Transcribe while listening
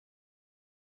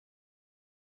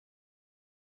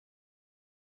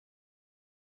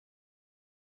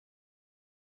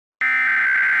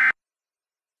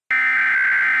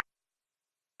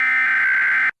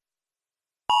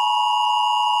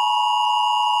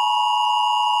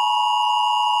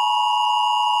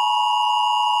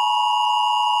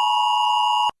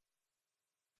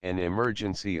An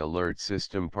emergency alert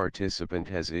system participant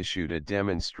has issued a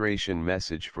demonstration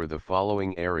message for the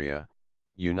following area,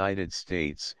 United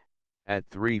States, at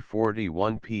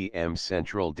 3:41 p.m.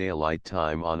 Central Daylight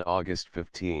Time on August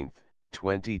 15,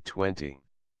 2020.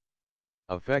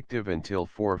 Effective until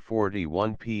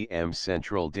 4:41 p.m.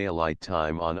 Central Daylight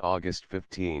Time on August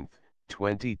 15,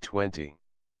 2020.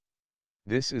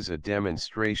 This is a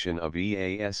demonstration of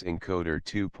EAS Encoder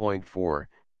 2.4,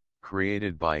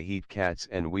 created by heatcats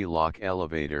and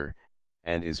WheelockElevator,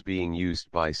 and is being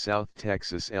used by South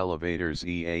Texas Elevators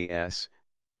EAS.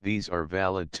 These are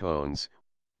valid tones,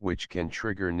 which can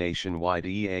trigger nationwide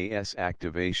EAS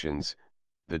activations.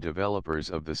 The developers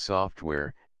of the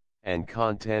software, and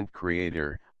content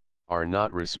creator, are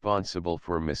not responsible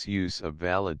for misuse of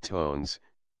valid tones.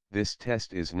 This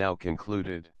test is now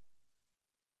concluded.